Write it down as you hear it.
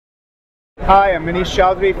Hi, I'm Manish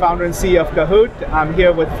Chaudhary, founder and CEO of Cahoot. I'm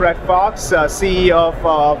here with Fred Fox, CEO of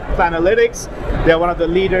Planalytics. They're one of the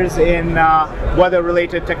leaders in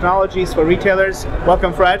weather-related technologies for retailers.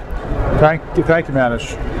 Welcome, Fred. Thank you,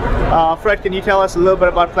 Manish. Fred, can you tell us a little bit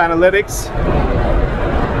about Planalytics?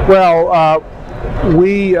 Well,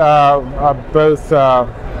 we both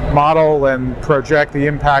model and project the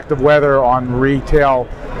impact of weather on retail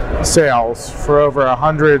sales for over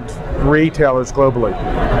 100 retailers globally.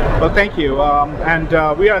 Well, thank you. We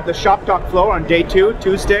are at the ShopTalk floor on day 2,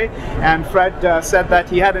 Tuesday, and Fred said that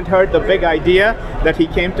he hadn't heard the big idea that he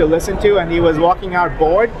came to listen to, and he was walking out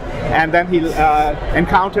bored, and then he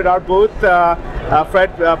encountered our booth.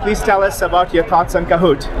 Fred, please tell us about your thoughts on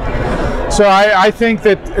Cahoot. So I think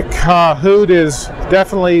that Cahoot is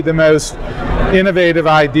definitely the most innovative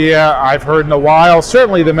idea I've heard in a while,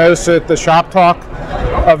 certainly the most at the ShopTalk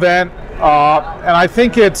event, and I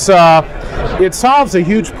think it solves a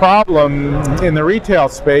huge problem in the retail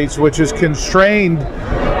space, which is constrained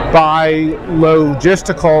by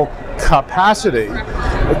logistical capacity.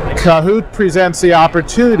 Cahoot presents the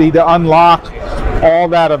opportunity to unlock all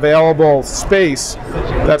that available space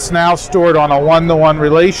that's now stored on a one-to-one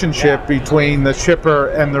relationship between the shipper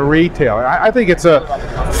and the retailer. I think it's a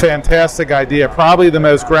fantastic idea, probably one of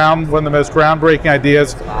the most groundbreaking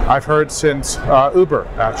ideas I've heard since Uber,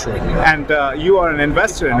 actually. And you are an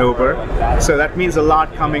investor in Uber, so that means a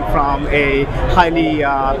lot coming from a highly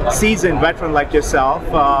seasoned veteran like yourself.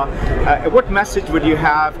 What message would you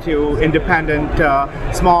have to independent,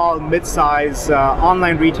 small, mid-size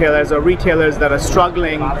online retailers or retailers that are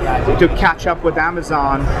struggling to catch up with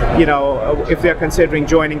Amazon, if they're considering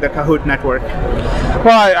joining the Cahoot network?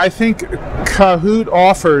 Well, I think Cahoot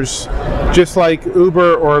offers, just like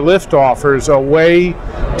Uber or Lyft offers, a way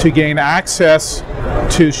to gain access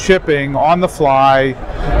to shipping on the fly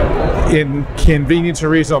in convenience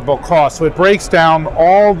and reasonable cost. So it breaks down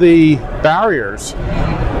all the barriers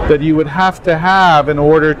that you would have to have in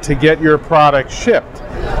order to get your product shipped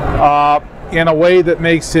in a way that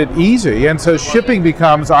makes it easy. And so shipping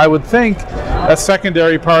becomes, I would think, a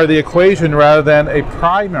secondary part of the equation rather than a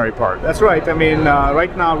primary part. That's right. I mean,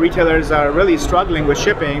 right now retailers are really struggling with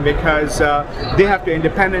shipping because they have to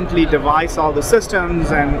independently devise all the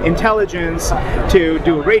systems and intelligence to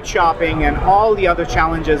do rate shopping and all the other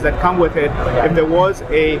challenges that come with it. If there was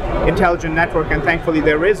a intelligent network, and thankfully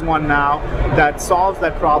there is one now, that solves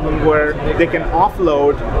that problem where they can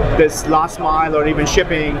offload this last mile or even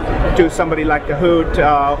shipping to somebody like Cahoot,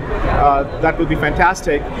 that would be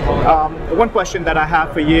fantastic. One question that I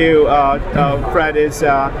have for you, Fred, is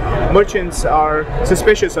merchants are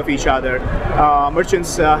suspicious of each other.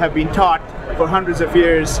 Merchants have been taught for hundreds of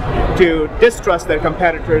years to distrust their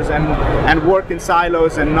competitors and work in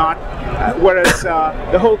silos and not, whereas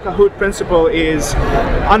the whole Cahoot principle is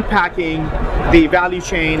unpacking the value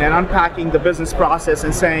chain and unpacking the business process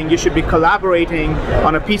and saying you should be collaborating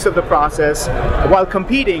on a piece of the process while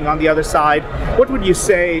competing on the other side. What would you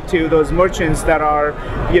say to those merchants that are,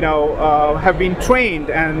 have been trained,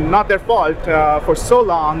 and not their fault, for so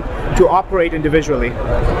long to operate individually?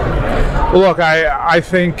 Well, look, I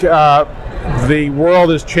think the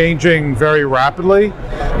world is changing very rapidly.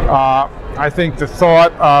 I think the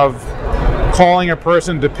thought of calling a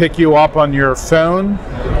person to pick you up on your phone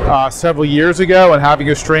several years ago and having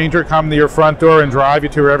a stranger come to your front door and drive you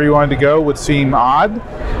to wherever you wanted to go would seem odd,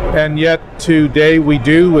 and yet today we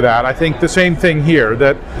do that. I think the same thing here,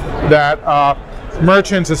 that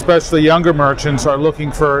merchants, especially younger merchants, are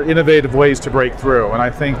looking for innovative ways to break through, and I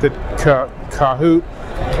think that Cahoot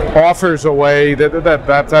offers a way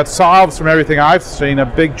that solves, from everything I've seen, a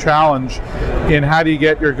big challenge in how do you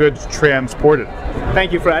get your goods transported.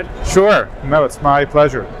 Thank you, Fred. Sure. No, it's my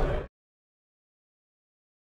pleasure.